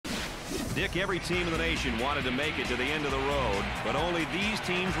Dick, every team in the nation wanted to make it to the end of the road, but only these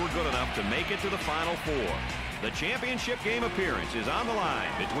teams were good enough to make it to the Final Four. The championship game appearance is on the line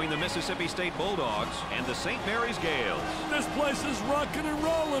between the Mississippi State Bulldogs and the St. Mary's Gales. This place is rocking and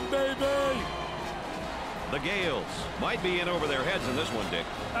rolling, baby. The Gales might be in over their heads in this one, Dick.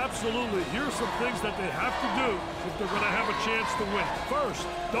 Absolutely. Here's some things that they have to do if they're going to have a chance to win. First,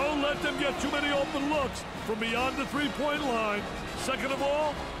 don't let them get too many open looks from beyond the three-point line. Second of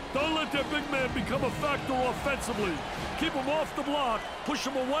all, don't let their big man become a factor offensively. Keep him off the block, push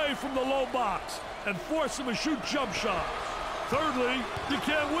him away from the low box, and force him to shoot jump shots. Thirdly, you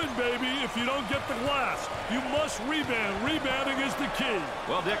can't win, baby, if you don't get the glass. You must rebound. Rebounding is the key.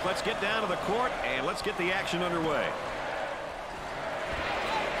 Well, Dick, let's get down to the court, and let's get the action underway.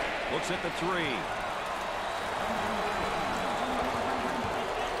 Looks at the three.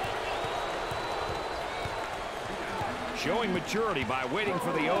 Showing maturity by waiting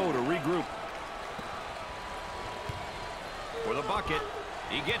for the O to regroup. For the bucket,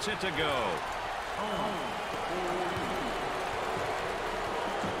 he gets it to go.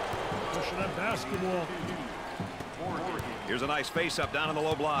 Pushing that basketball. Here's a nice face-up down in the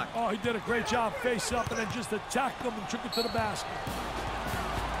low block. Oh, he did a great job face-up and then just attacked them and took it to the basket.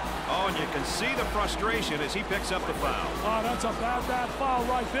 Oh, and you can see the frustration as he picks up the foul. Oh, that's a bad foul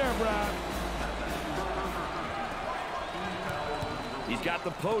right there, Brad. He's got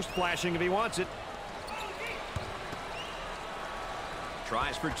the post flashing if he wants it.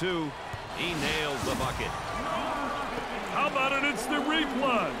 Tries for two. He nails the bucket. How about an instant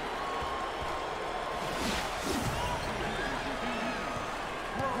replay?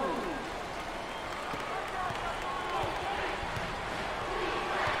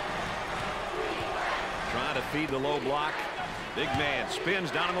 Trying to feed the low block. Big man spins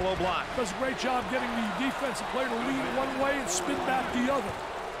down in the low block. Does a great job getting the defensive player to lead one way and spin back the other.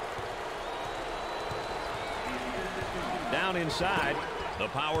 Down inside, the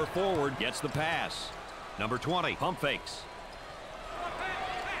power forward gets the pass. Number 20, pump fakes.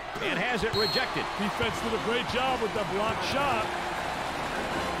 And has it rejected. Defense did a great job with the block shot.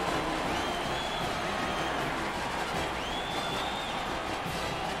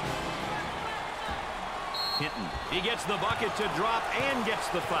 Hinton, he gets the bucket to drop and gets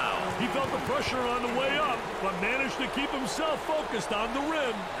the foul. He felt the pressure on the way up, but managed to keep himself focused on the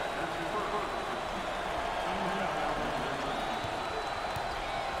rim.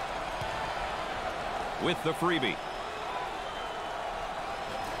 With the freebie.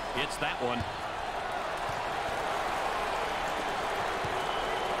 Hits that one.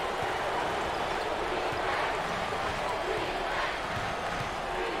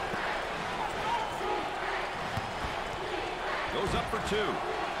 Goes up for two.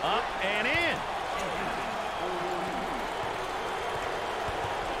 Up and in.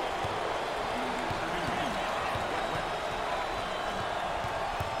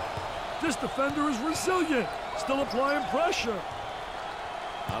 This defender is resilient. Still applying pressure.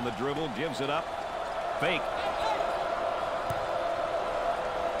 On the dribble, gives it up. Fake.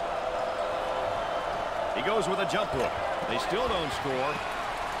 He goes with a jump hook. They still don't score.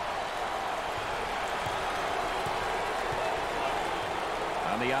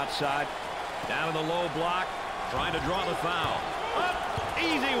 On the outside, down in the low block, trying to draw the foul. Up,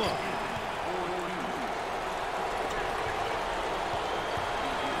 easy one.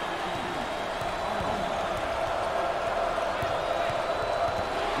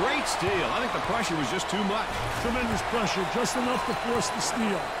 Great steal. I think the pressure was just too much. Tremendous pressure, just enough to force the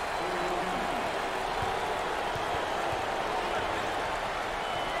steal.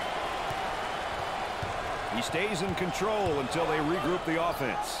 He stays in control until they regroup the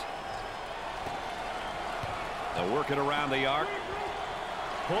offense. They'll work it around the arc.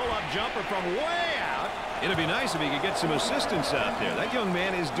 Pull-up jumper from way out. It'd be nice if he could get some assistance out there. That young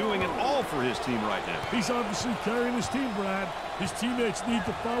man is doing it all for his team right now. He's obviously carrying his team, Brad. His teammates need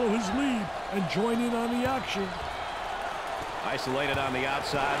to follow his lead and join in on the action. Isolated on the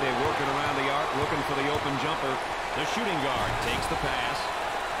outside. They're working around the arc, looking for the open jumper. The shooting guard takes the pass.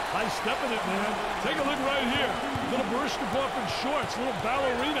 High step in it, man. Take a look right here. Little Barishnikov in shorts, little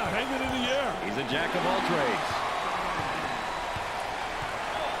ballerina hanging in the air. He's a jack of all trades.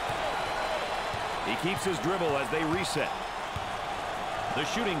 He keeps his dribble as they reset. The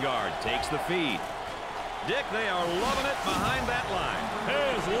shooting guard takes the feed. Dick, they are loving it behind that line.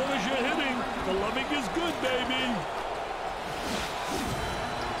 Hey, as long as you're hitting, the loving is good, baby.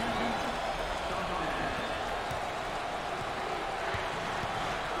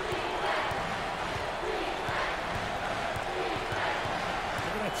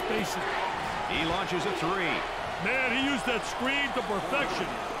 Look at that spacing. He launches a three. Man, he used that screen to perfection.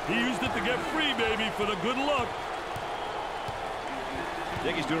 He used it to get free, baby, for the good luck.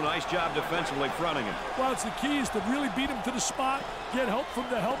 Dickey's doing a nice job defensively fronting him. Well, it's the key is to really beat him to the spot, get help from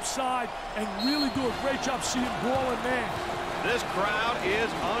the help side, and really do a great job seeing ball and man. This crowd is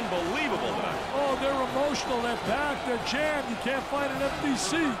unbelievable tonight. Oh, they're emotional. They're packed. They're jammed. You can't find an empty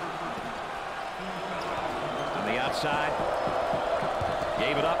seat. On the outside.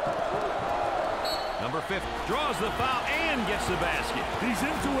 Gave it up. Number 5 draws the foul and gets the basket. He's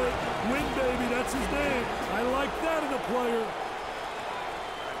into it. Win, baby. That's his name. I like that in a player.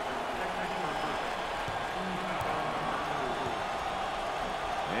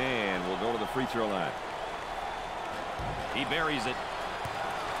 And we'll go to the free throw line. He buries it.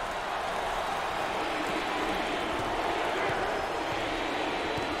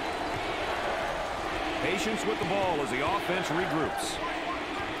 Patience with the ball as the offense regroups.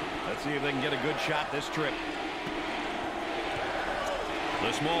 Let's see if they can get a good shot this trip.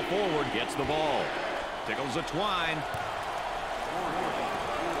 The small forward gets the ball. Tickles a twine.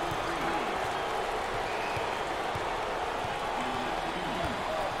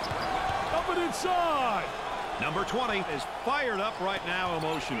 Up and inside. Number 20 is fired up right now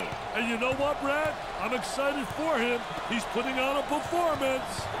emotionally. And you know what, Brad? I'm excited for him. He's putting on a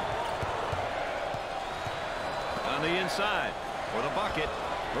performance. On the inside for the bucket.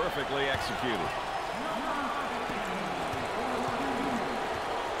 Perfectly executed.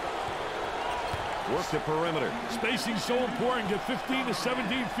 Work the perimeter. Spacing's so important. Get 15 to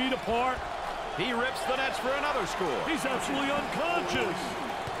 17 feet apart. He rips the nets for another score. He's absolutely unconscious.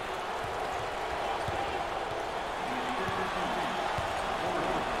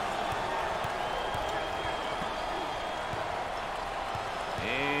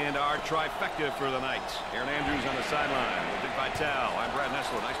 And our trifecta for the night. Aaron Andrews on the sideline with Dick Vitale. I'm Brad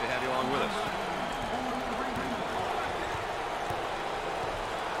Nessler. Nice to have you along with us.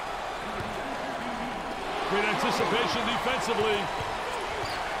 Great anticipation defensively.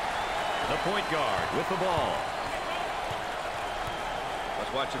 The point guard with the ball.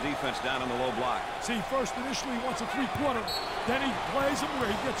 Let's watch the defense down in the low block. See, first initially he wants a three-quarter. Then he plays him where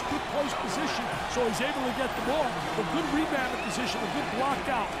he gets good post position, so he's able to get the ball. A good rebound position, a good block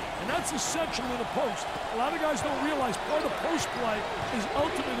out. And that's essential in the post. A lot of guys don't realize part of post play is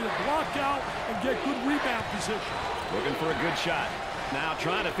ultimately to block out and get good rebound position. Looking for a good shot. Now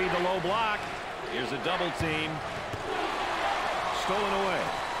trying to feed the low block. Here's a double team. Stolen away.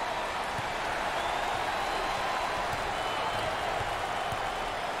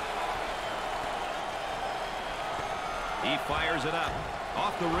 He fires it up.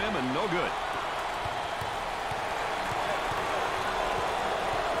 Off the rim and no good.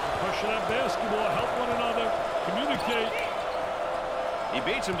 Pressure that basketball, help one another, communicate. He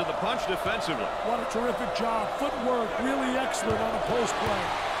beats him to the punch defensively. What a terrific job. Footwork, really excellent on a post play.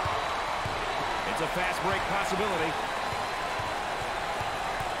 It's a fast break possibility.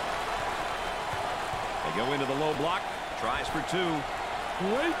 They go into the low block. Tries for 2.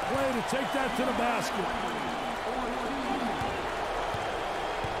 Great play to take that to the basket.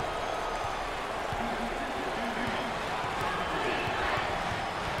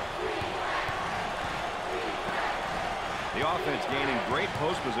 The offense gaining great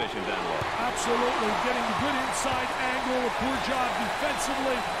post position down low. Absolutely. Getting a good inside angle. A poor job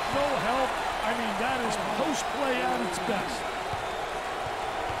defensively. No help. I mean, that is post play at its best.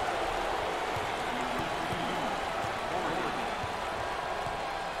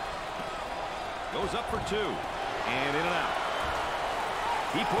 Goes up for 2. And in and out.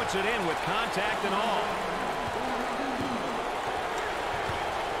 He puts it in with contact and all.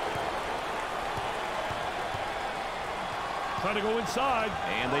 Trying to go inside.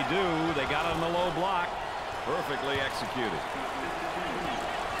 And they do. They got it on the low block. Perfectly executed.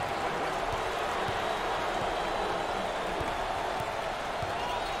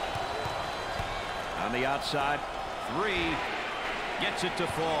 On the outside. 3. Gets it to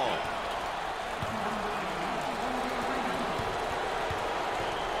fall.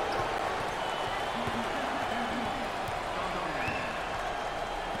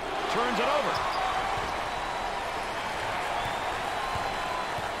 Turns it over.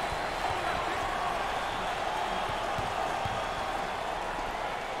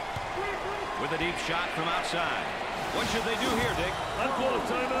 With a deep shot from outside. What should they do here, Dick? I'd call a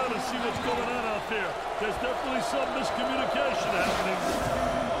timeout and see what's going on out there. There's definitely some miscommunication happening.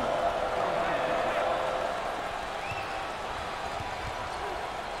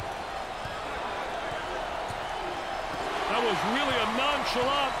 That was really a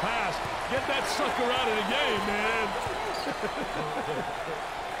nonchalant pass. Get that sucker out of the game, man.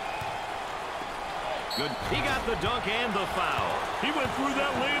 Good. He got the dunk and the foul. He went through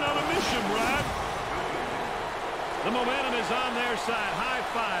that lane on a mission, Brad. The momentum is on their side. High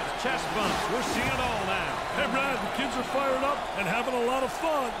fives, chest bumps. We're seeing it all now. Hey, Brad, the kids are fired up and having a lot of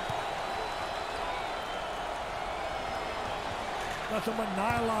fun. Nothing but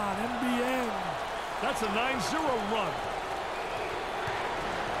nylon, NBN. That's a 9-0 run.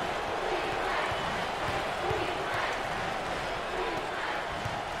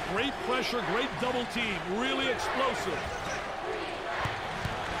 Great pressure, great double team. Really explosive.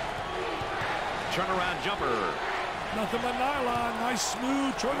 Turnaround jumper. Nothing but nylon. Nice,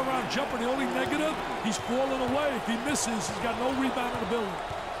 smooth turnaround jumper. The only negative, he's falling away. If he misses, he's got no rebound in the building.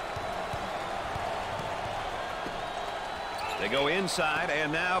 They go inside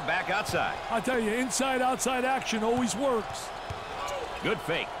and now back outside. I tell you, inside-outside action always works. Good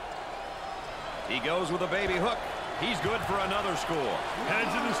fake. He goes with a baby hook. He's good for another score.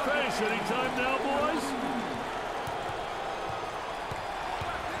 Hands in his face. Anytime now, boys.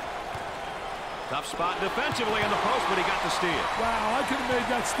 Tough spot defensively in the post, but he got the steal. Wow, I could have made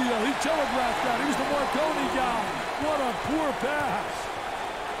that steal. He telegraphed that. He was the Marconi guy. What a poor pass.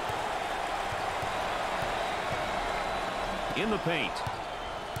 In the paint.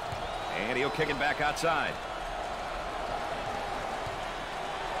 And he'll kick it back outside.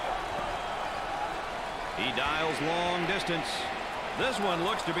 He dials long distance. This one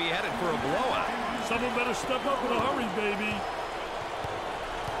looks to be headed for a blowout. Someone better step up in a hurry, baby.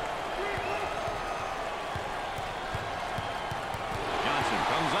 Johnson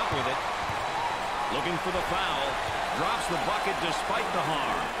comes up with it. Looking for the foul. Drops the bucket despite the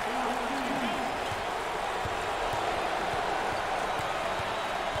harm.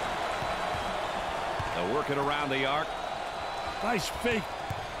 They'll work it around the arc. Nice fake.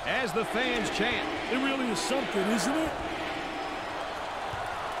 As the fans chant. It really is something, isn't it?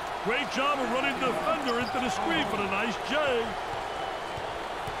 Great job of running the defender into the screen for the nice J.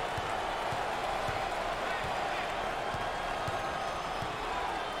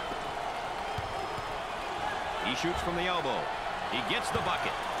 He shoots from the elbow. He gets the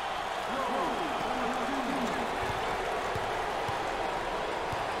bucket.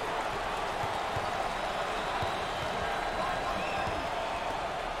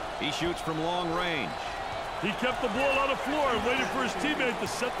 He shoots from long range. He kept the ball on the floor and waited for his teammate to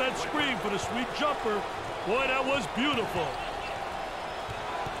set that screen for the sweet jumper. Boy, that was beautiful.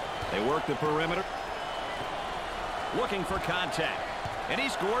 They work the perimeter. Looking for contact. And he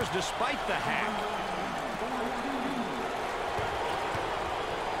scores despite the hack.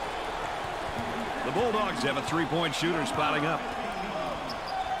 The Bulldogs have a three-point shooter spotting up.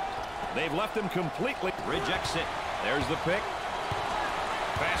 They've left him completely. Rejects it. There's the pick.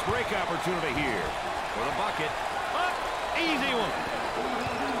 Fast break opportunity here for the bucket. Up, easy one.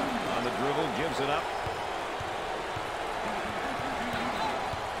 On the dribble, gives it up.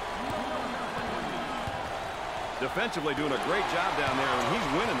 Defensively doing a great job down there, and he's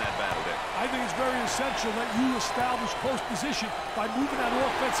winning that battle there. I think it's very essential that you establish close position by moving that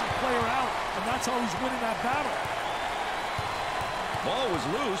offensive player out, and that's how he's winning that battle. Ball was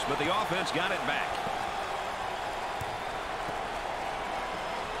loose, but the offense got it back.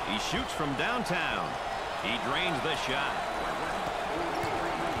 He shoots from downtown. He drains the shot.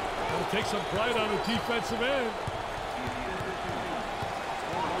 He'll take some pride on the defensive end.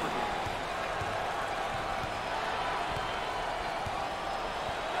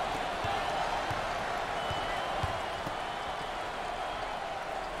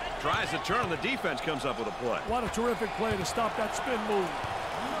 Tries to turn, the defense comes up with a play. What a terrific play to stop that spin move.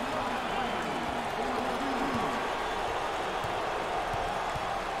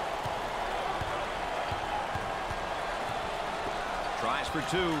 Tries for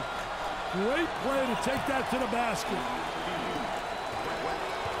two. Great play to take that to the basket.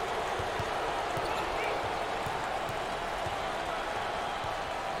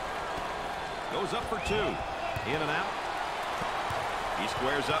 Goes up for two. In and out. He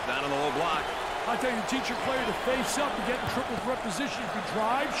squares up down on the low block. I tell you, teach your player to face up and get in triple threat position. You can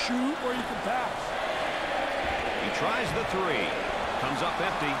drive, shoot, or you can pass. He tries the three. Comes up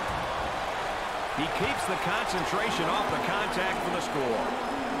empty. He keeps the concentration off the contact for the score.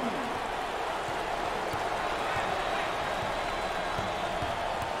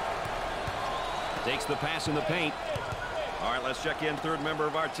 Takes the pass in the paint. All right, let's check in third member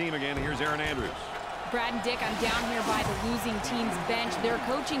of our team again. Here's Aaron Andrews. Brad and Dick, I'm down here by the losing team's bench. Their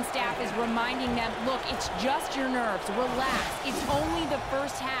coaching staff is reminding them, look, it's just your nerves. Relax. It's only the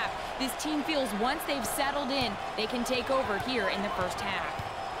first half. This team feels once they've settled in, they can take over here in the first half.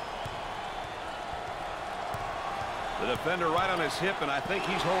 The defender right on his hip, and I think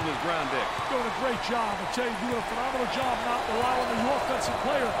he's holding his ground, Dick. Doing a great job. I tell you, doing a phenomenal job not allowing the offensive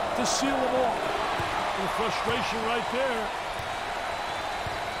player to seal him off. A little frustration right there.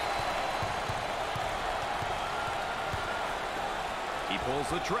 He pulls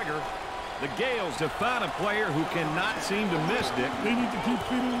the trigger. The Gales have found a player who cannot seem to miss, Dick. They need to keep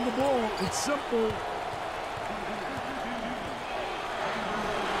feeding him the ball. It's simple.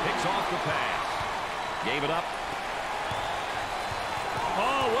 Picks off the pass. Gave it up.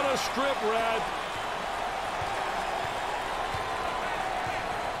 Oh, what a strip, Brad.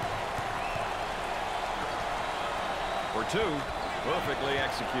 For two, perfectly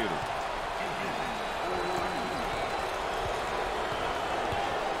executed.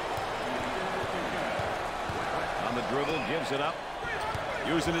 On the dribble, gives it up.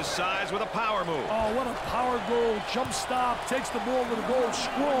 Using his size with a power move. Oh, what a power goal. Jump stop. Takes the ball to the goal.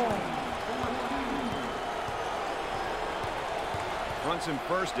 Strong. Fronts him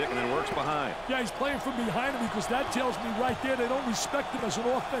first, Dick, and then works behind. Yeah, he's playing from behind him because that tells me right there they don't respect him as an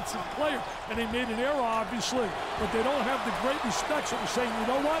offensive player. And they made an error, obviously. But they don't have the great respect. So they're saying, you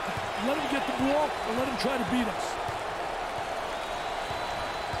know what? Let him get the ball and let him try to beat us.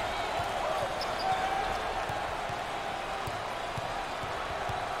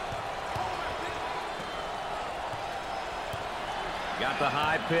 Got the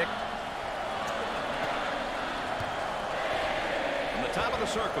high pick. From the top of the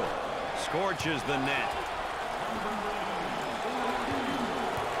circle. Scorches the net.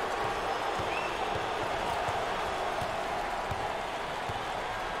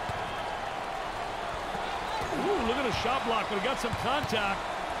 Ooh, look at the shot block, but he got some contact.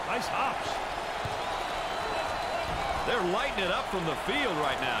 Nice hops. They're lighting it up from the field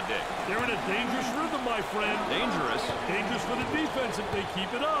right now, Dick. They're in a dangerous rhythm, my friend. Dangerous. Dangerous for the defense if they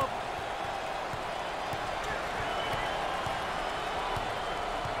keep it up.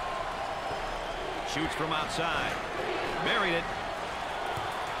 Shoots from outside. Buried it.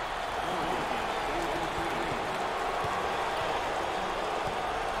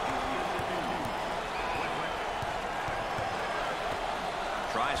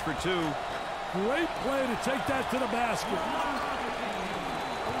 Tries for two. Great play to take that to the basket.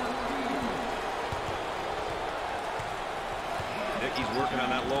 Dickey's working on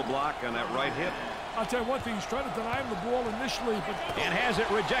that low block on that right hip. I'll tell you one thing, he's trying to deny him the ball initially, but... And has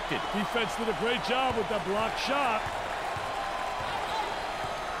it rejected. Defense did a great job with that block shot.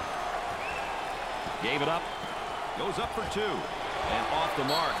 Gave it up. Goes up for two. And off the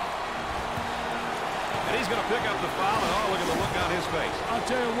mark. And he's going to pick up the foul, and oh, look at the look on his face. I'll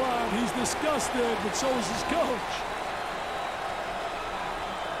tell you what, he's disgusted, but so is his coach.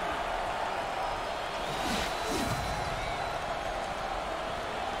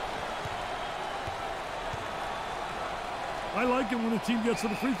 I like it when a team gets to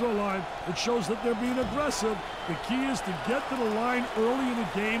the free throw line. It shows that they're being aggressive. The key is to get to the line early in the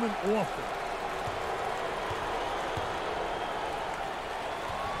game and often.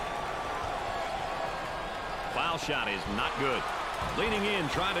 Foul shot is not good. Leaning in,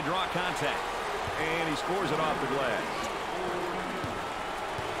 trying to draw contact. And he scores it off the glass.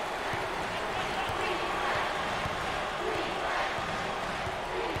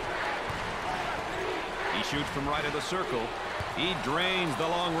 He shoots from right of the circle. He drains the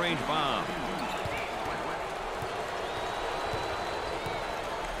long-range bomb.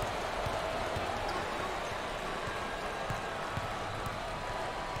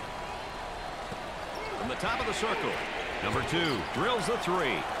 From the top of the circle, number two drills the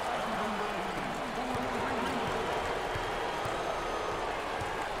three.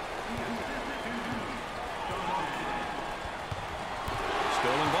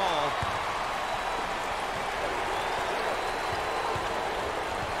 Stolen ball.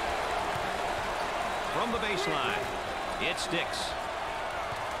 From the baseline, it sticks.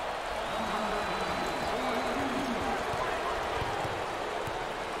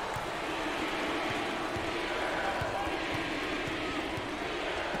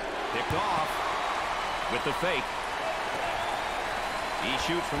 Picked off with the fake. He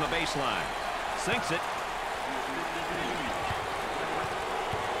shoots from the baseline. Sinks it.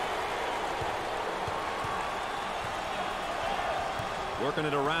 Working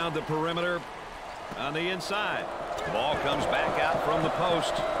it around the perimeter on the inside. The ball comes back out from the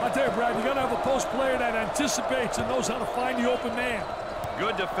post. I'll tell you, Brad, you got to have a post player that anticipates and knows how to find the open man.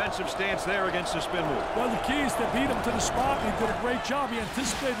 Good defensive stance there against the spin move. Well, the key is to beat him to the spot, and he did a great job. He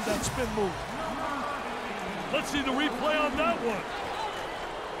anticipated that spin move. Let's see the replay on that one.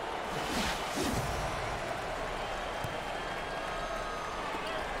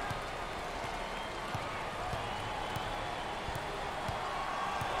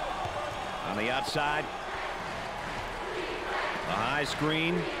 outside. A high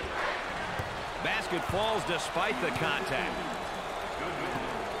screen. Basket falls despite the contact.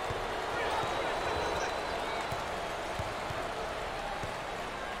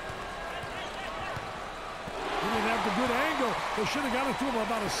 He didn't have the good angle. They should have got it to him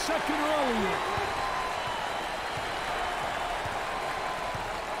about a second earlier.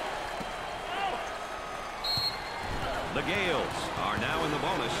 The Gales are now in the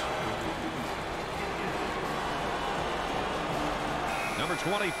bonus. Number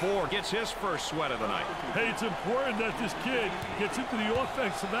 24 gets his first sweat of the night. Hey, it's important that this kid gets into the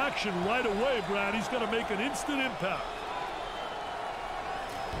offensive action right away, Brad. He's got to make an instant impact.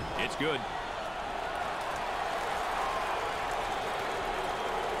 It's good.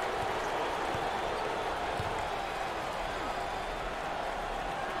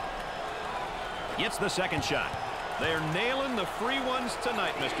 Gets the second shot. They're nailing the free ones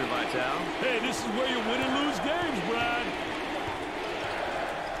tonight, Mr. Vitale. Hey, this is where you win and lose games, Brad.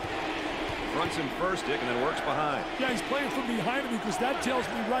 Fronts him first, Dick, and then works behind. Yeah, he's playing from behind him because that tells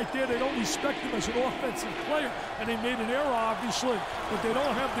me right there they don't respect him as an offensive player. And they made an error, obviously, but they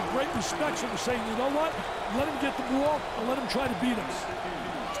don't have the great respect, so they're saying, you know what? Let him get the ball and let him try to beat us.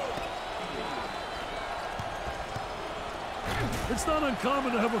 It's not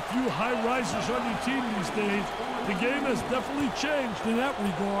uncommon to have a few high risers on your team these days. The game has definitely changed in that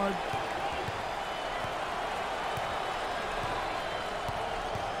regard.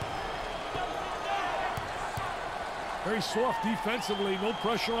 Very soft defensively, no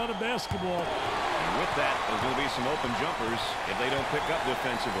pressure on the basketball. And with that, there's going to be some open jumpers if they don't pick up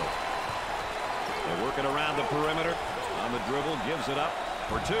defensively. They're working around the perimeter. On the dribble, gives it up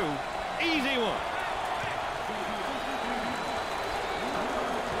for two. Easy one.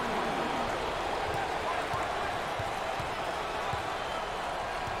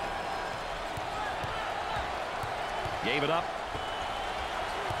 Gave it up.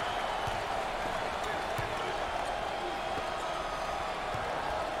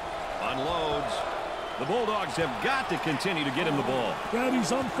 Unloads. The Bulldogs have got to continue to get him the ball.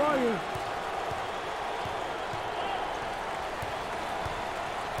 Daddy's on fire.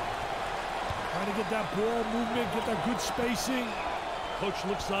 Trying to get that ball movement, get that good spacing. Coach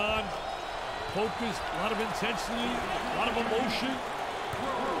looks on. Focused, a lot of intensity, a lot of emotion.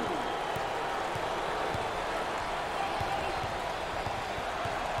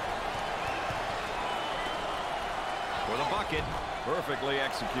 For the bucket, perfectly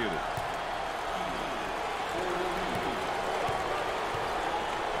executed.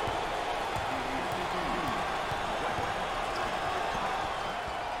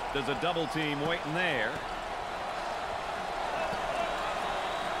 There's a double team waiting there.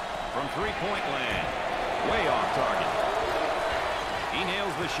 From three-point land, way off target. He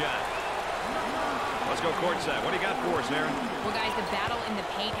nails the shot. Let's go courtside. What do you got for us, Aaron? Well, guys, the battle in the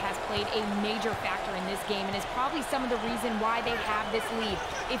paint has played a major factor in this game and is probably some of the reason why they have this lead.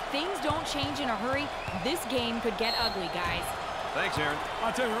 If things don't change in a hurry, this game could get ugly, guys. Thanks, Aaron.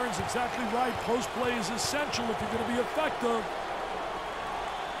 I'll tell you, Aaron's exactly right. Post play is essential if you're going to be effective.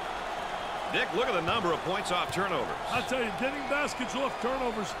 Dick, look at the number of points off turnovers. I'll tell you, getting baskets off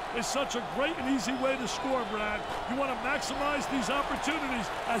turnovers is such a great and easy way to score, Brad. You want to maximize these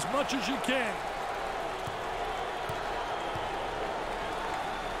opportunities as much as you can.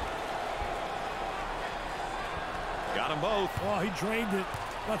 Got them both. Oh, he drained it.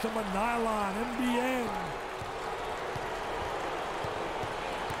 Nothing but nylon, NBN.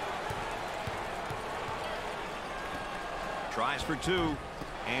 Tries for two,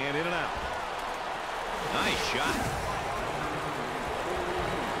 and in and out. Nice shot.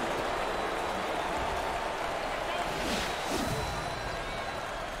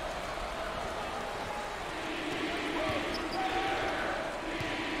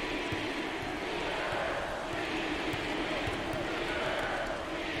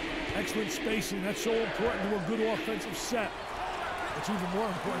 Excellent spacing. That's so important to a good offensive set. It's even more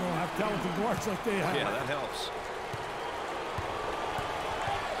important to have talented guards like they have. Yeah, that helps.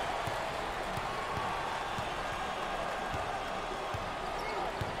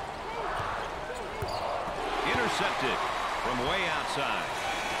 Intercepted from way outside.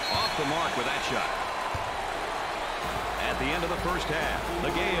 Off the mark with that shot. At the end of the first half,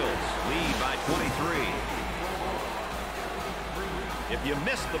 the Gales lead by 23. If you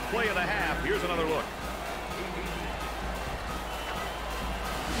missed the play of the half, here's another look.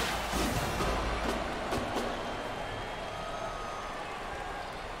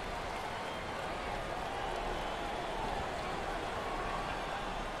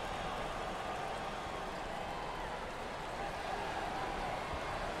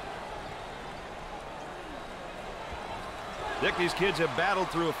 Dick, these kids have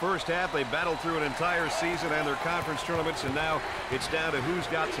battled through a first half. They battled through an entire season and their conference tournaments, and now it's down to who's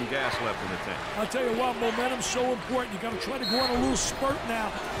got some gas left in the tank. I'll tell you what, momentum's so important. You got to try to go on a little spurt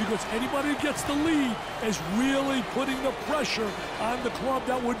now, because anybody who gets the lead is really putting the pressure on the club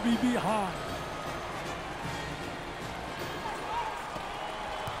that would be behind.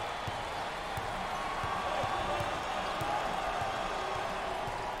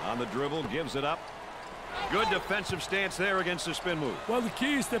 On the dribble, gives it up. Good defensive stance there against the spin move. Well, the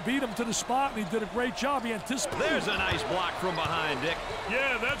key is to beat him to the spot, and he did a great job. He anticipated. There's a nice block from behind, Dick.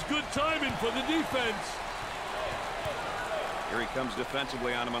 Yeah, that's good timing for the defense. Here he comes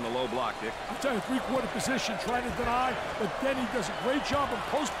defensively on him on the low block, Dick. I'll tell you, three-quarter position, trying to deny, but then he does a great job in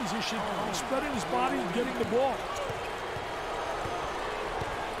post position, spreading his body and getting the ball.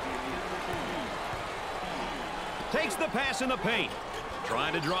 Takes the pass in the paint.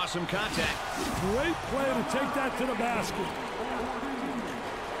 Trying to draw some contact. Great play to take that to the basket.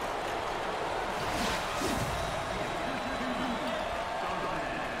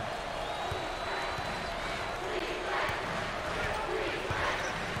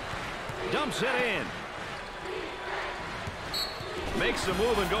 Dumps it in. Makes the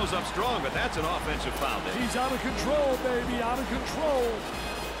move and goes up strong, but that's an offensive foul. He's out of control, baby, out of control.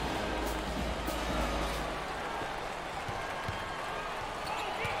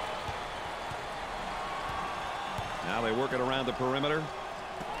 Now they work it around the perimeter.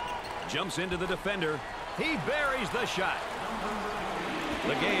 Jumps into the defender. He buries the shot.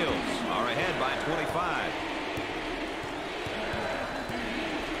 The Gales are ahead by 25.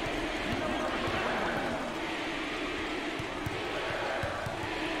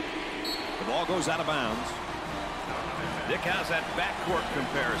 The ball goes out of bounds. Dick, how's that backcourt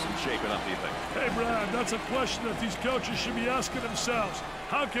comparison shaping up, do you think? Hey, Brad, that's a question that these coaches should be asking themselves.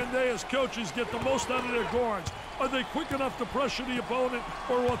 How can they, as coaches, get the most out of their guards? Are they quick enough to pressure the opponent,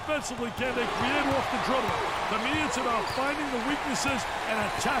 or offensively, can they create off the dribble? To me, it's about finding the weaknesses and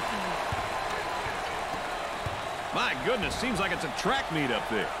attacking them. My goodness, seems like it's a track meet up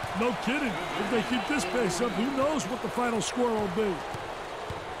there. No kidding. If they keep this pace up, who knows what the final score will be.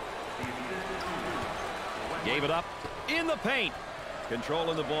 Gave it up in the paint.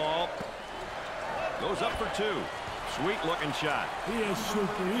 Controlling the ball. Goes up for two. Sweet looking shot. He is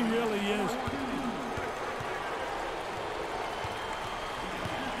super. He really is.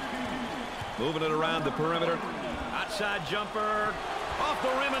 Moving it around the perimeter. Outside jumper. Off the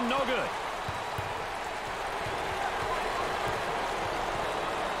rim and no good.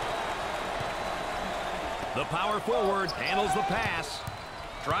 The power forward handles the pass.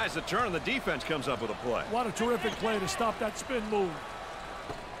 Tries to turn, and the defense comes up with a play. What a terrific play to stop that spin move.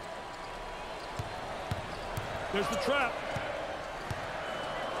 There's the trap.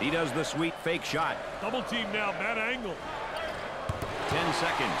 He does the sweet fake shot. Double team now, bad angle. 10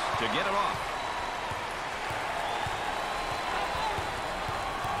 seconds to get it off.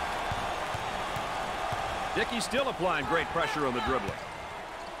 Dickey's still applying great pressure on the dribbling.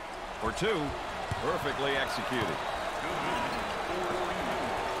 For two, perfectly executed.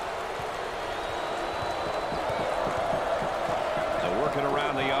 Working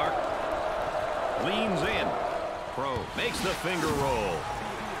around the arc. Leans in. Pro makes the finger roll.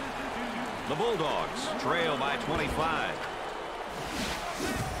 The Bulldogs trail by 25.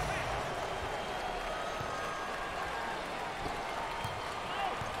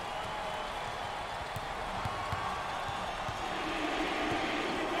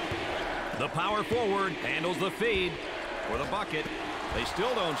 The power forward handles the feed for the bucket. They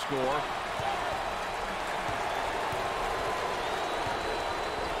still don't score.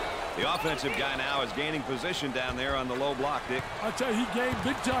 The offensive guy now is gaining position down there on the low block, Dick. I tell you, he gained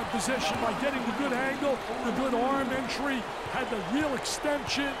big-time position by getting the good angle, the good arm entry, had the real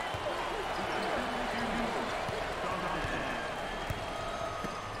extension.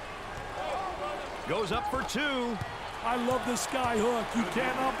 Goes up for two. I love the sky hook. You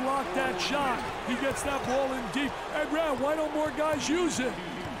cannot block that shot. He gets that ball in deep. Hey, Brad, why don't more guys use it?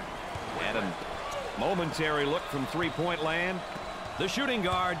 And a momentary look from three-point land. The shooting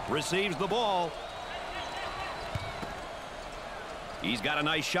guard receives the ball. He's got a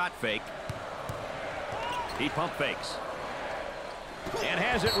nice shot fake. He pump fakes. And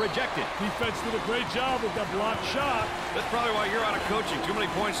has it rejected. Defense did a great job with that blocked shot. That's probably why you're out of coaching. Too many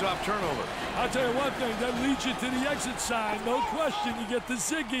points off turnover. I'll tell you one thing, that leads you to the exit sign. No question, you get the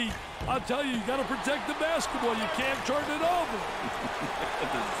Ziggy. I'll tell you, you got to protect the basketball. You can't turn it over.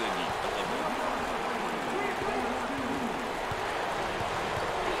 The Ziggy.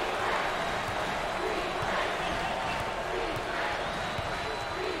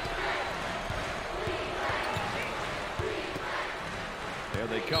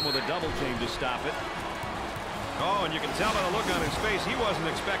 come with a double team to stop it. Oh, and you can tell by the look on his face, he wasn't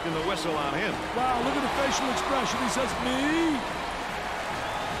expecting the whistle on him. Wow, look at the facial expression. He says, me?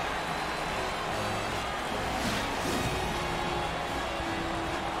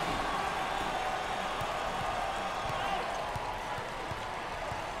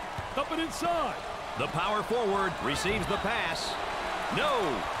 Up and inside. The power forward receives the pass. No.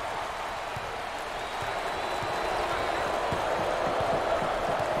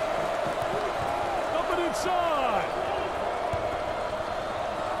 Up and inside.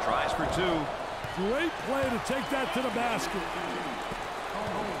 Tries for two. Great play to take that to the basket.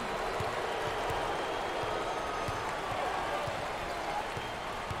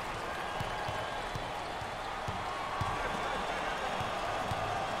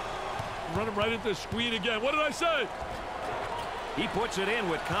 Running right into the screen again. What did I say? He puts it in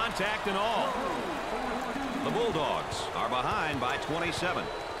with contact and all. The Bulldogs are behind by 27.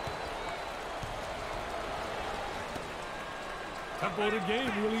 Tempo of the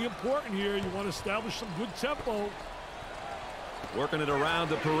game really important here. You want to establish some good tempo. Working it around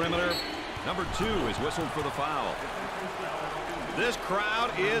the perimeter. Number 2 is whistled for the foul. This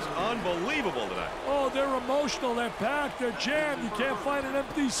crowd is unbelievable tonight. Oh, they're emotional. They're packed. They're jammed. You can't find an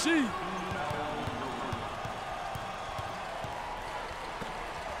empty seat.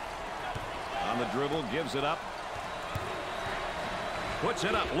 On the dribble, gives it up. Puts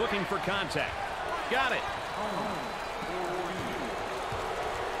it up, looking for contact. Got it.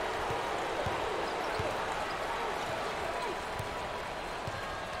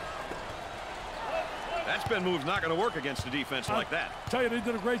 That spin move's not going to work against a defense like that. I tell you, they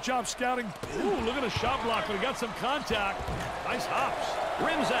did a great job scouting. Ooh, look at the shot block, but he got some contact. Nice hops.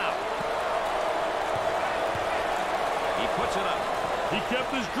 Rims out. He puts it up. He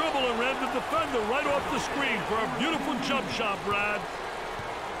kept his dribble and ran the defender right off the screen for a beautiful jump shot, Brad.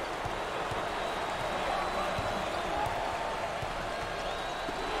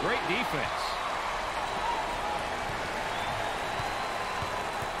 Great defense.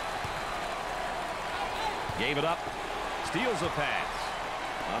 Gave it up. Steals a pass.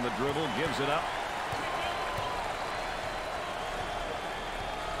 On the dribble, gives it up.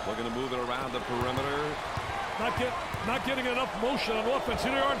 Looking to move it around the perimeter. Not getting enough motion on offense.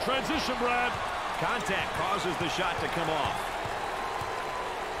 Here they are in transition, Brad. Contact causes the shot to come off.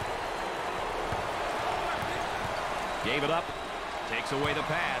 Gave it up. Takes away the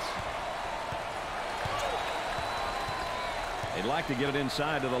pass. They'd like to get it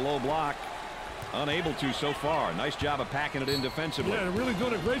inside to the low block. Unable to so far. Nice job of packing it in defensively. Yeah, they're really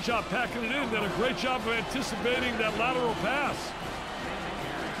doing a great job packing it in. Did a great job of anticipating that lateral pass.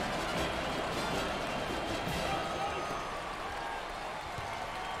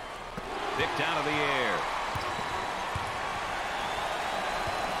 Picked out of the air.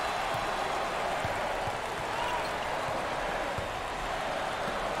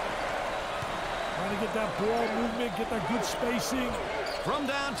 Trying to get that ball movement, get that good spacing. From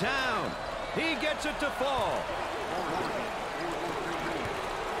downtown, he gets it to fall.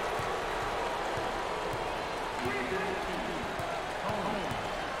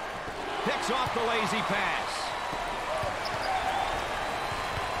 Picks off the lazy pass.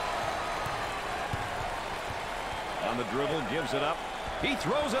 On the dribble, gives it up. He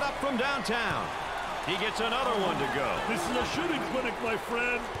throws it up from downtown. He gets another one to go. This is a shooting clinic, my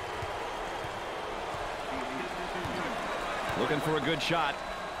friend. Looking for a good shot.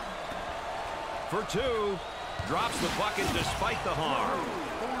 For two. Drops the bucket despite the harm.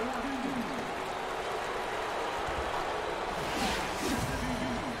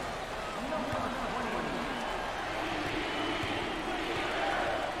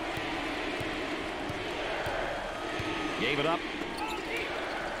 Gave it up.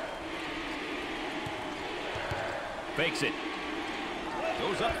 Fakes it.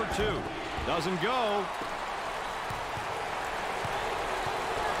 Goes up for two. Doesn't go.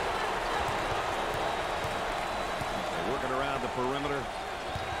 They're working around the perimeter.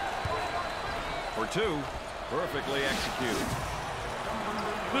 For two. Perfectly executed.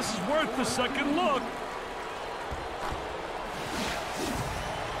 This is worth the second look.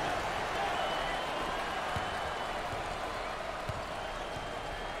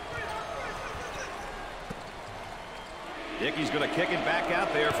 Dickey's going to kick it back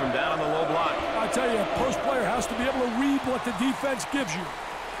out there from down on the low block. I tell you, a post player has to be able to read what the defense gives you.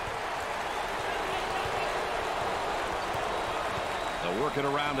 They'll work it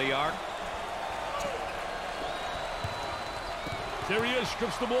around the arc. There he is,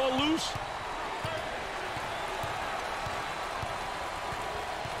 strips the ball loose.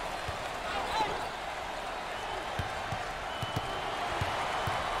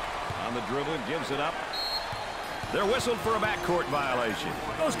 On the dribble, gives it up. They're whistled for a backcourt violation.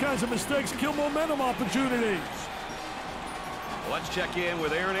 Those kinds of mistakes kill momentum opportunities. Let's check in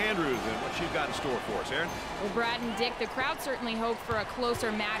with Aaron Andrews and what she's got in store for us. Aaron? Well, Brad and Dick, the crowd certainly hoped for a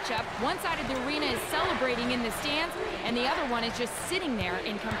closer matchup. One side of the arena is celebrating in the stands, and the other one is just sitting there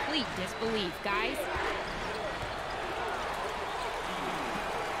in complete disbelief. Guys?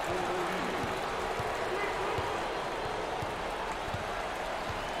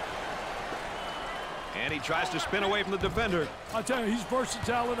 And he tries to spin away from the defender. I tell you, he's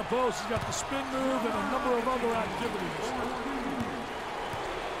versatile in the post. He's got the spin move and a number of other activities.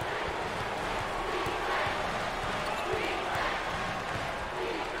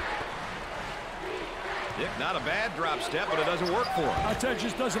 Dick, not a bad drop step, but it doesn't work for him. I tell you,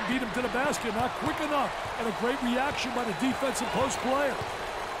 just doesn't beat him to the basket. Not quick enough. And a great reaction by the defensive post player.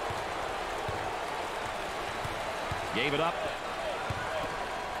 Gave it up.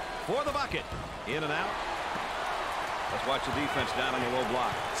 For the bucket. In and out. Let's watch the defense down on the low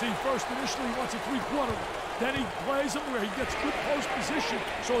block. See, first initially he wants a three-quarter. Then he plays him where he gets good post position,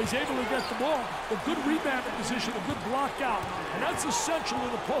 so he's able to get the ball. A good rebounding position, a good block out. And that's essential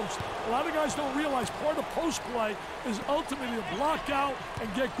in the post. A lot of guys don't realize part of post play is ultimately to block out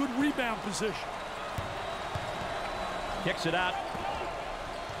and get good rebound position. Kicks it out.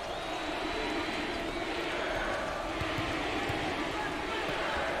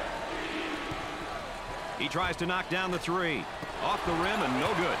 He tries to knock down the three. Off the rim and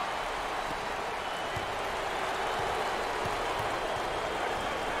no good.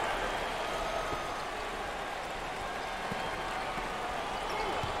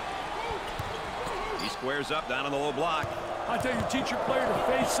 He squares up down on the low block. I tell you, teach your player to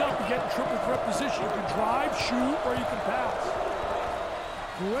face up and get in triple threat position. You can drive, shoot, or you can pass.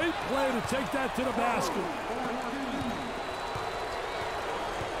 Great play to take that to the basket.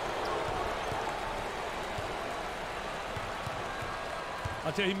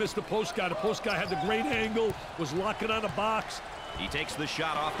 I'll tell you, he missed the post guy. The post guy had the great angle, was locking on the box. He takes the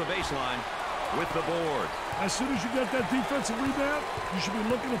shot off the baseline with the board. As soon as you get that defensive rebound, you should be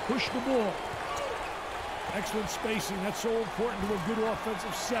looking to push the ball. Excellent spacing. That's so important to a good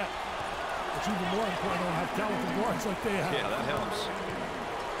offensive set. It's even more important to have talented guards like they have. Yeah, that helps.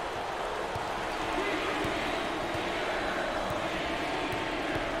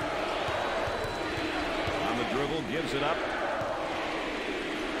 On the dribble, gives it up.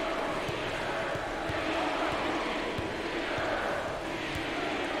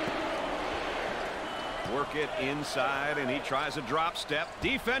 Work it inside, and he tries a drop step.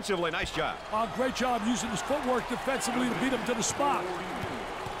 Defensively, nice job. Great job using his footwork defensively to beat him to the spot.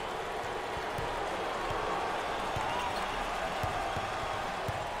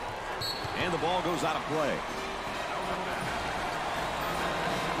 And the ball goes out of play.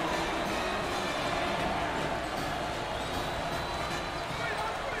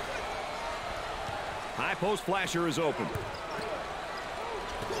 High post flasher is open.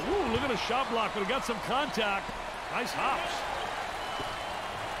 Ooh, look at the shot block, but he got some contact. Nice hops.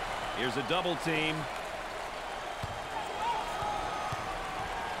 Here's a double team.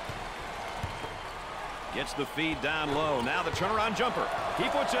 Gets the feed down low. Now the turnaround jumper. He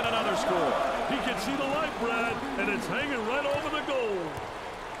puts in another score. He can see the light, Brad, and it's hanging right over the goal.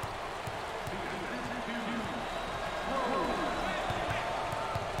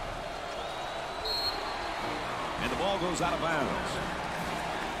 And the ball goes out of bounds.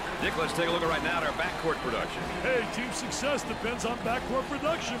 Dick, let's take a look right now at our backcourt production. Hey, team success depends on backcourt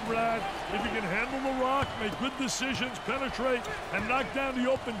production, Brad. If you can handle the rock, make good decisions, penetrate, and knock down the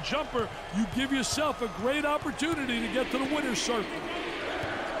open jumper, you give yourself a great opportunity to get to the winner's circle.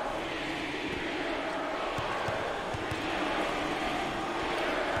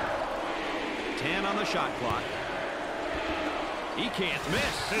 On the shot clock. He can't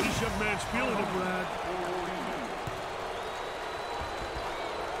miss. Hey, this young man's feeling it, Brad.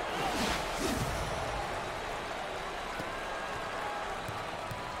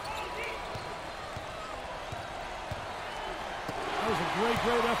 That was a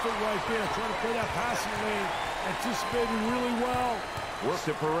great effort right there. Trying to play that passing lane. Anticipating really well. Work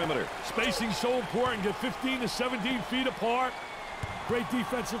the perimeter. Spacing so important. Get 15 to 17 feet apart. Great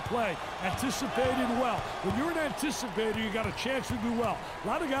defensive play. Anticipated well. When you're an anticipator, you got a chance to do well. A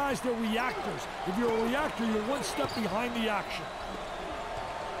lot of guys, they're reactors. If you're a reactor, you're one step behind the action.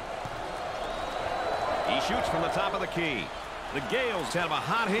 He shoots from the top of the key. The Gales have a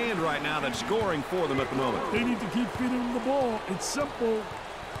hot hand right now that's scoring for them at the moment. They need to keep feeding them the ball. It's simple.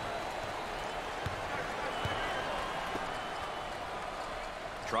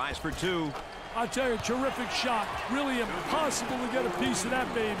 Tries for two. I'll tell you, terrific shot. Really impossible to get a piece of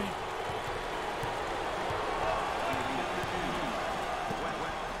that baby.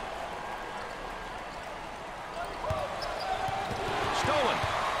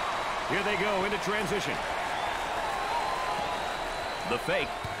 Here they go into transition. The fake.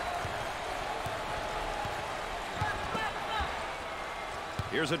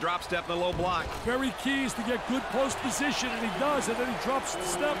 Here's a drop step in the low block. Very key is to get good post position, and he does, and then he drops the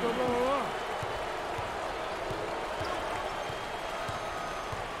step. This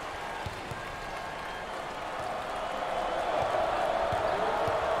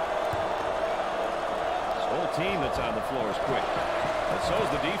whole team that's on the floor is quick. But so is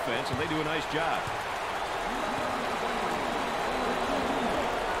the defense, and they do a nice job.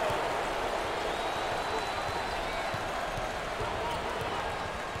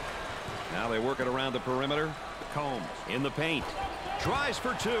 Now they work it around the perimeter. Combs in the paint. Tries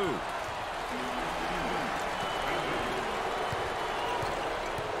for two.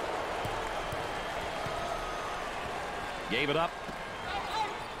 Gave it up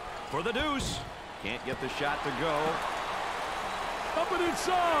for the deuce. Can't get the shot to go. Up and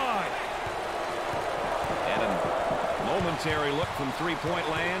inside. And a momentary look from three-point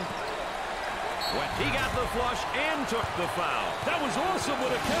land. Well, he got the flush and took the foul. That was awesome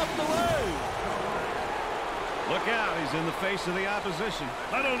with a capital A. Look out, he's in the face of the opposition.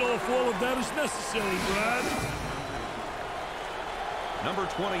 I don't know if all of that is necessary, Brad. Number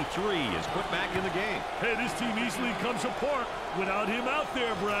 23 is put back in the game. Hey, this team easily comes apart without him out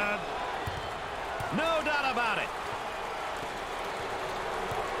there, Brad. No doubt about it.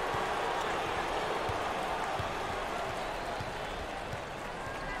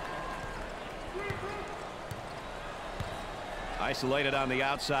 Isolated on the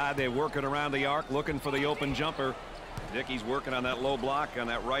outside. They work it around the arc, looking for the open jumper. Dickey's working on that low block on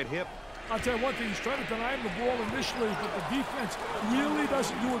that right hip. I'll tell you one thing, he's trying to deny him the ball initially, but the defense really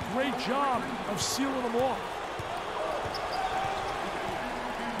doesn't do a great job of sealing them off.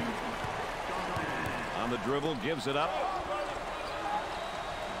 On the dribble, gives it up.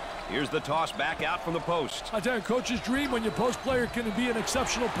 Here's the toss back out from the post. I tell you, coach's dream when your post player can be an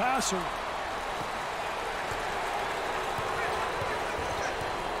exceptional passer.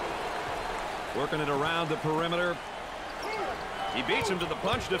 Working it around the perimeter. He beats him to the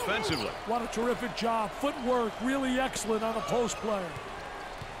punch defensively. What a terrific job. Footwork really excellent on a post player.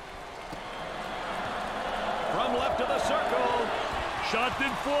 From left to the circle. Shot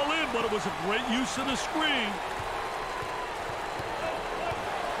didn't fall in, but it was a great use of the screen.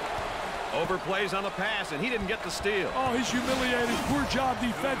 Overplays on the pass, and he didn't get the steal. Oh, he's humiliated. Poor job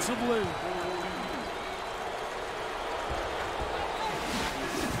defensively.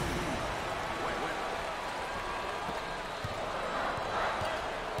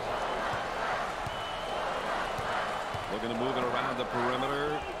 Looking to move it around the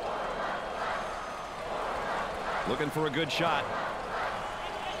perimeter. Looking for a good shot.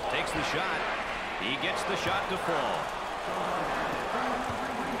 Takes the shot. He gets the shot to fall.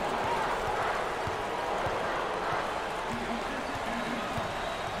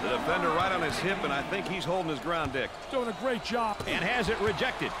 The defender right on his hip, and I think he's holding his ground, Dick. Doing a great job. And has it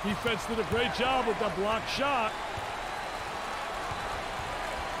rejected. Defense did a great job with that block shot.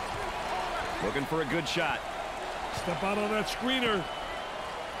 Looking for a good shot. Step out on that screener.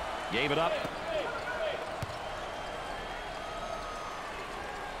 Gave it up.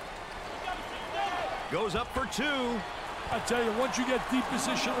 Goes up for two. I tell you, once you get deep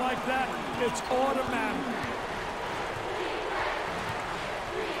position like that, it's automatic.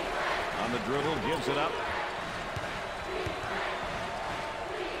 On the dribble, gives it up.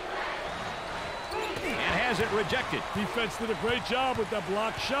 And has it rejected. Defense did a great job with that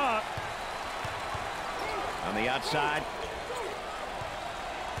block shot. On the outside.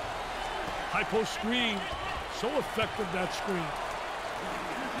 High post screen. So effective, that screen.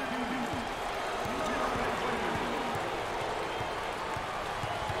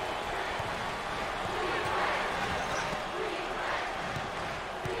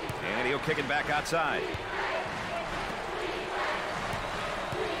 And he'll kick it back outside.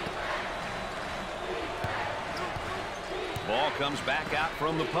 Ball comes back out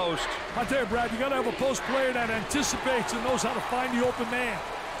from the post. I tell you, Brad, you got to have a post player that anticipates and knows how to find the open man.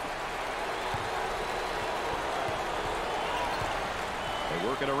 They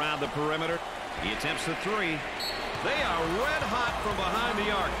work it around the perimeter. He attempts the three. They are red hot from behind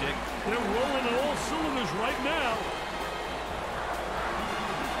the arc, Dick. They're rolling on all cylinders right now.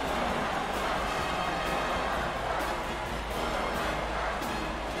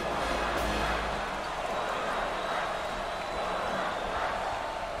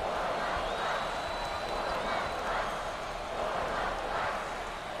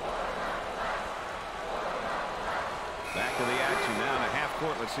 Back to the action now in a half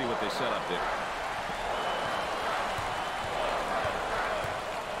court. Let's see what they set up there.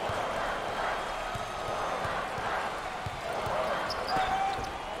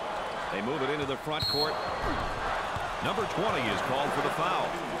 They move it into the front court. Number 20 is called for the foul.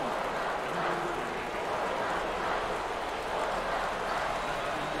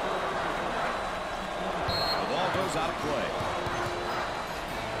 The ball goes out of play.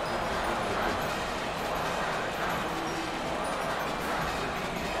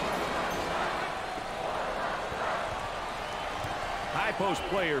 High post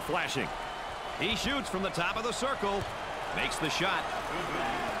player flashing. He shoots from the top of the circle. Makes the shot.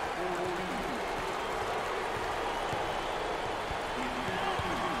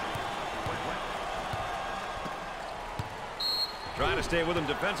 Trying to stay with him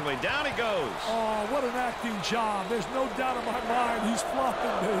defensively. Down he goes. Oh, what an acting job. There's no doubt in my mind he's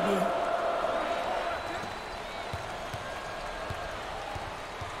flopping, baby.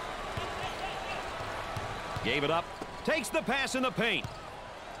 Gave it up. Takes the pass in the paint.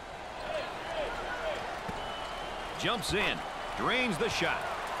 Jumps in. Drains the shot.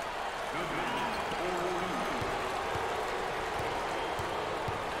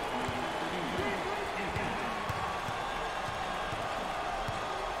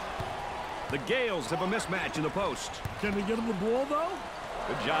 The Gales have a mismatch in the post. Can they get him the ball, though?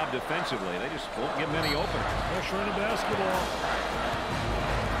 Good job defensively. They just won't get many open. Pressure in the basketball.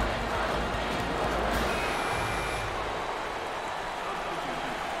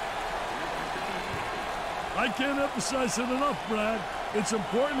 I can't emphasize it enough, Brad. It's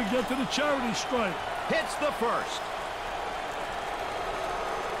important to get to the charity stripe. Hits the first.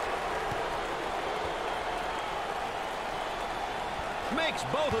 Makes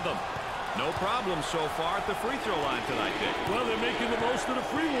both of them. No problem so far at the free throw line tonight, Dick. Well, they're making the most of the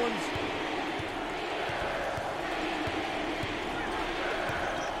free ones.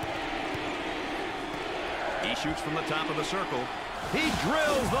 He shoots from the top of the circle. He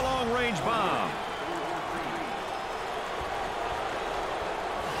drills the long-range bomb.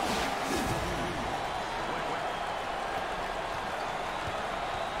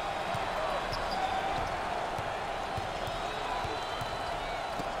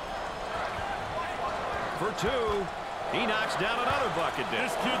 For two. He knocks down another bucket.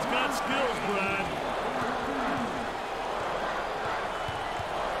 This kid's got skills, Brad.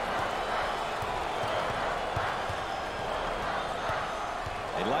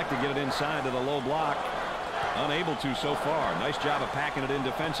 They'd like to get it inside to the low block. Unable to so far. Nice job of packing it in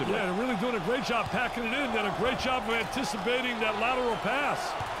defensively. Yeah, they're really doing a great job packing it in. Did a great job of anticipating that lateral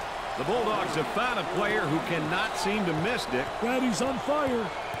pass. The Bulldogs have found a player who cannot seem to miss, Dick. Brad, he's on fire.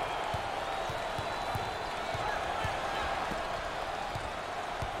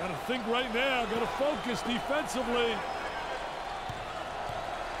 Got to think right now. Got to focus defensively.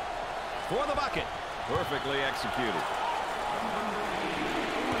 For the bucket. Perfectly executed.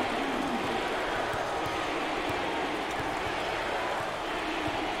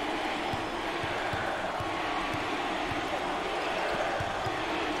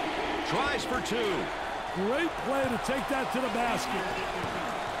 Tries for two. Great play to take that to the basket.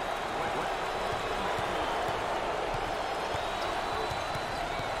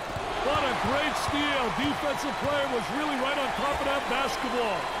 What a great steal. Defensive player was really right on top of that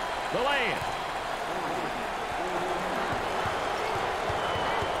basketball. The lay-in.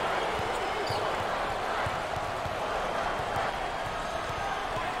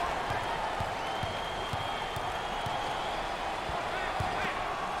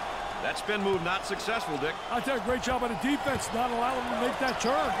 That spin move not successful, Dick. I tell you, great job on the defense, not allowing him to make that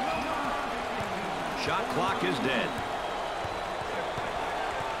turn. Shot clock is dead.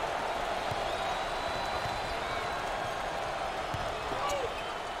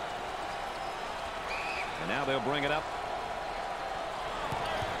 And now they'll bring it up.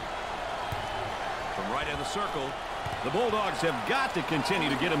 From right in the circle, the Bulldogs have got to continue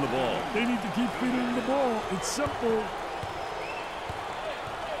to get him the ball. They need to keep feeding him the ball. It's simple.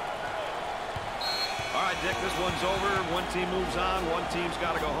 All right, Dick, this one's over. One team moves on. One team's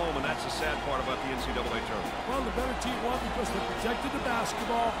got to go home, and that's the sad part about the NCAA tournament. Well, the better team won because they protected the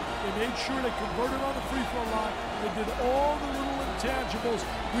basketball. They made sure they converted on the free throw line. They did all the little intangibles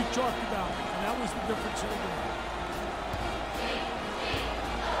we talked about, and that was the difference in the game.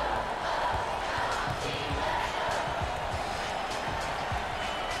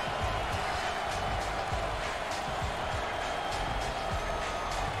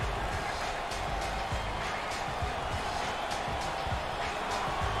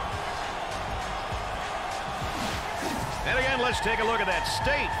 And again, let's take a look at that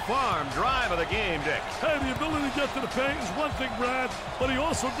State Farm drive of the game, Dick. Hey, the ability to get to the paint is one thing, Brad, but he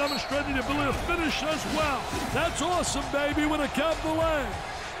also demonstrated the ability to finish as well. That's awesome, baby, with a capital A.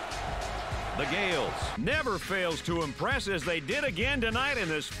 The Gales never fails to impress, as they did again tonight in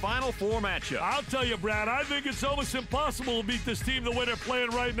this Final Four matchup. I'll tell you, Brad, I think it's almost impossible to beat this team the way they're playing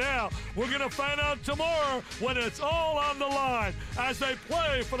right now. We're going to find out tomorrow when it's all on the line as they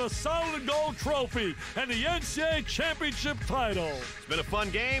play for the Solid Gold Trophy and the NCAA Championship title. It's been a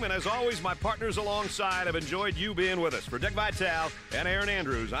fun game, and as always, my partners alongside have enjoyed you being with us. For Dick Vitale and Aaron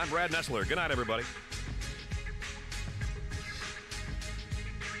Andrews, I'm Brad Nessler. Good night, everybody.